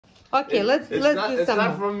Okay, let's do some more. It's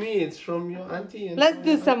not from me. It's from your auntie. And let's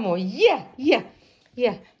do some more. Yeah.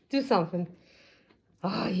 Do something.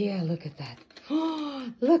 Oh yeah, look at that. Oh,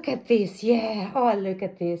 look at this. Yeah. Oh, look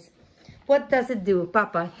at this. What does it do,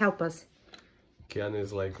 Papa? Help us. Kiana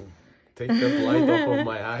is like, take that light off of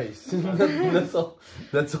my eyes. That's all.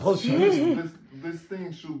 That's all she is. This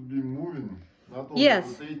thing should be moving. Not only Yes.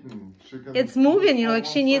 rotating. It's moving, you know, like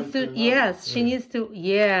she needs to, another. yes, she needs to,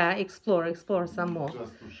 yeah, explore some more.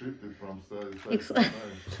 Just to shift it from side to side.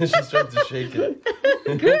 She's trying to shake it.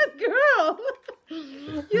 Good girl.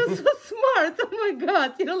 You're so smart. Oh my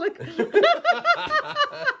God. You're like,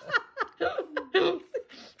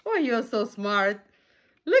 oh, you're so smart.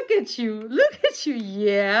 Look at you. Look at you.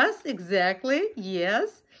 Yes, exactly.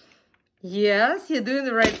 Yes. Yes, you're doing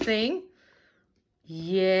the right thing.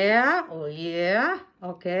 Yeah. Oh, yeah.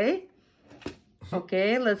 Okay.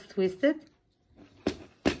 Okay, let's twist it.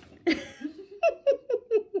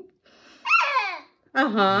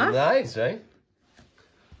 Uh-huh. Nice, right?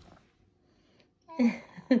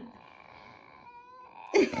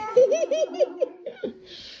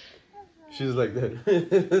 She's like that.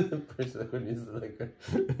 The person who needs to like her.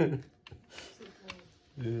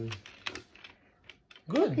 Yeah.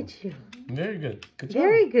 Good. Look at you. Very good. Good job.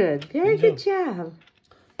 Very good. Very Good good job.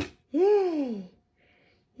 Yay.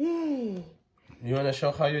 Yay. You wanna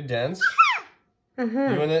show how you dance? Uh-huh.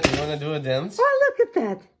 You wanna do a dance? Oh, look at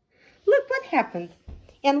that. Look what happened.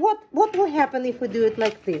 And what will happen if we do it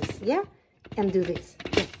like this? Yeah? And do this.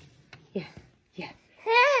 Yeah. Yeah.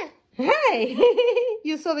 Yeah. Hey.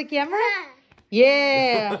 You saw the camera?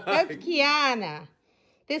 Yeah. That's Kiana.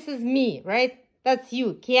 This is me, right? That's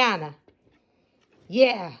you, Kiana.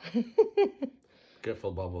 Yeah.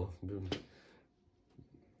 Careful, Bubble.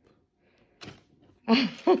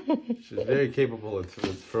 She's very capable at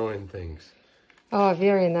throwing things. Oh,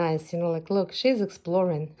 very nice. You know, like, look, she's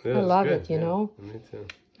exploring. Yeah, I love good. it, you know. Me too.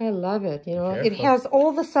 I love it, you know. It Careful. has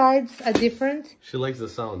all the sides are different. She likes the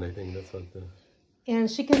sound, I think. That's what the... And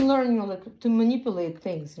she can learn, you know, like, to manipulate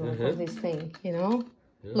things, you know, for this thing, you know.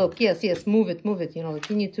 Yeah. Look, yes, move it, you know, like,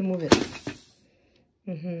 you need to move it.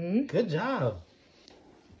 Mm-hmm. Good job.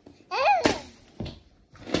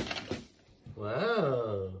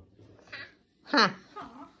 Wow. Ha.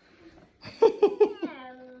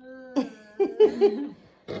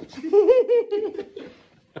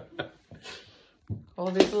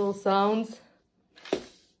 All these little sounds.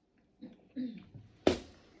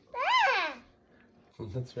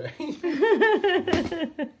 That's right.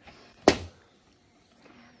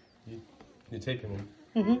 You taking it?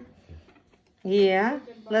 Mm-hmm. Yeah.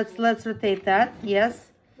 Let's rotate that.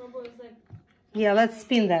 Yes. Yeah, let's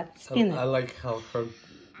spin that. Spin I it. like how her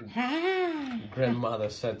Ah. grandmother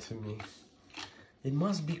said to me, it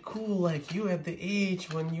must be cool like you at the age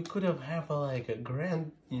when you could have like a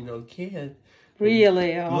grand, you know, kid.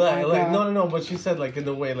 Really? Oh my God. No, but she said like in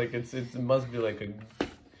a way like it must be like a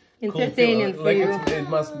Entertaining cool for feel, you. like it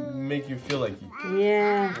must make you feel like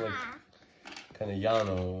Yeah. kind of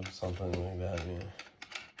Yano or something like that.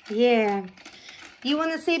 Yeah. Yeah. You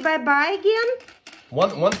want to say bye-bye again?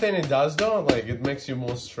 One thing it does though, like it makes you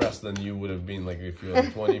more stressed than you would have been like if you were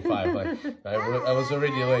 25. Like I was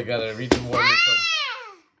already like got a written warning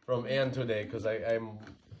from Anne today because I'm,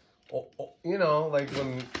 you know, like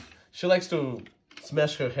when she likes to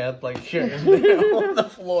smash her head like here and there on the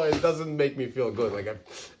floor, it doesn't make me feel good. Like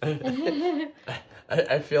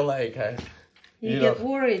I feel like You get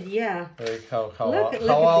worried, yeah. like how Look at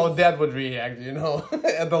our this. dad would react, you know,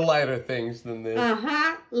 at the lighter things than this.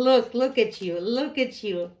 Uh-huh. Look at you. Look at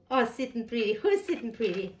you. Oh, sitting pretty. Who's sitting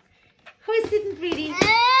pretty? Who's sitting pretty?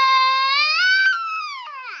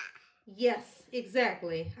 Yes,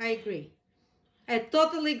 exactly. I agree. I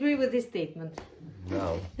totally agree with this statement.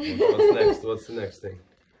 Now, what's next? What's the next thing?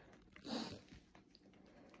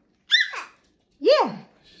 Yeah.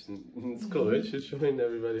 It's cool, right? She's showing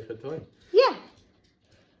everybody her toy. Yeah.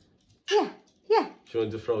 Yeah. Yeah. She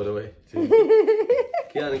wanted to throw it away.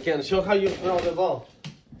 Kiana, show how you throw the ball.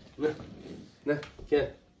 No,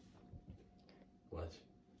 Kiana. Watch.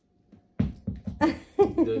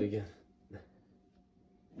 Do it again.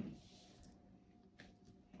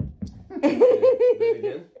 Do it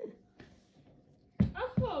again.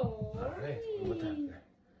 Oh, Alright, one more time.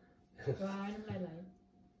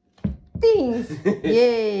 Things.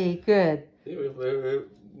 Yay. Good.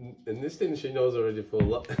 And this thing she knows already for a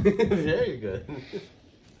lot. Very good.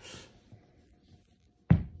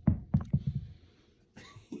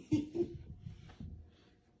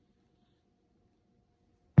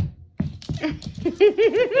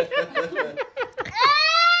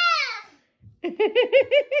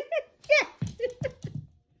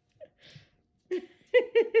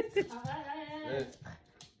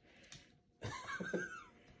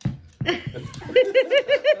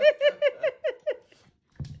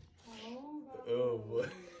 Oh boy.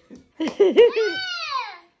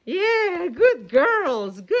 Yeah, good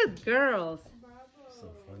girls, good girls. So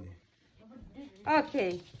funny.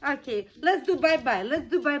 Okay, okay. Let's do bye-bye. Let's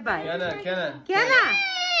do bye-bye. Kiana. Kiana!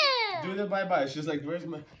 Do the bye-bye. She's like, where's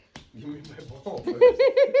my... Give me my ball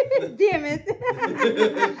first. Damn it.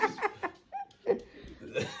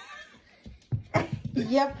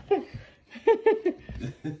 Yep.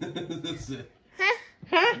 That's it.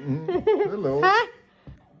 Huh? Hello. Huh?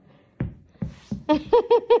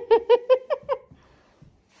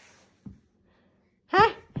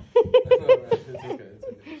 Huh? It's alright. It's okay. It's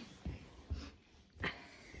okay.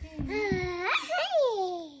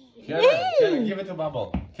 Kiana, give it to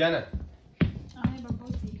Bubble. Kiana.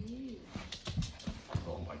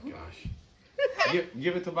 Oh my gosh.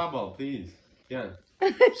 Give it to Bubble, please. Kiana.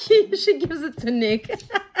 She gives it to Nick.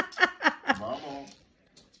 Bubble.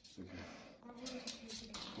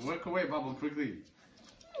 Work away, Bubble, quickly.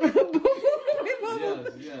 Yes.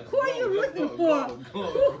 Yes. Who are you rooting for? Go.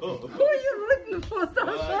 Who are you rooting for,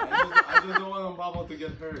 Sasha? I just don't want Bubble to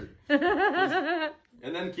get hurt.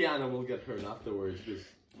 And then Kiana will get hurt afterwards. Just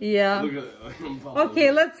Yeah. look at Bubble.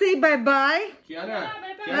 Okay, let's say bye-bye. Kiana.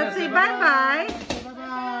 Let's say bye-bye.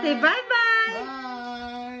 Say bye-bye.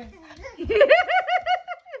 Bye.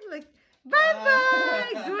 Like,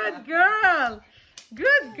 bye-bye. Good girl.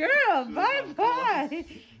 Good girl. Bye-bye.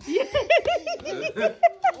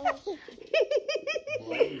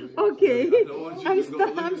 Okay.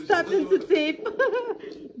 I'm starting to tape.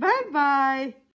 Bye-bye.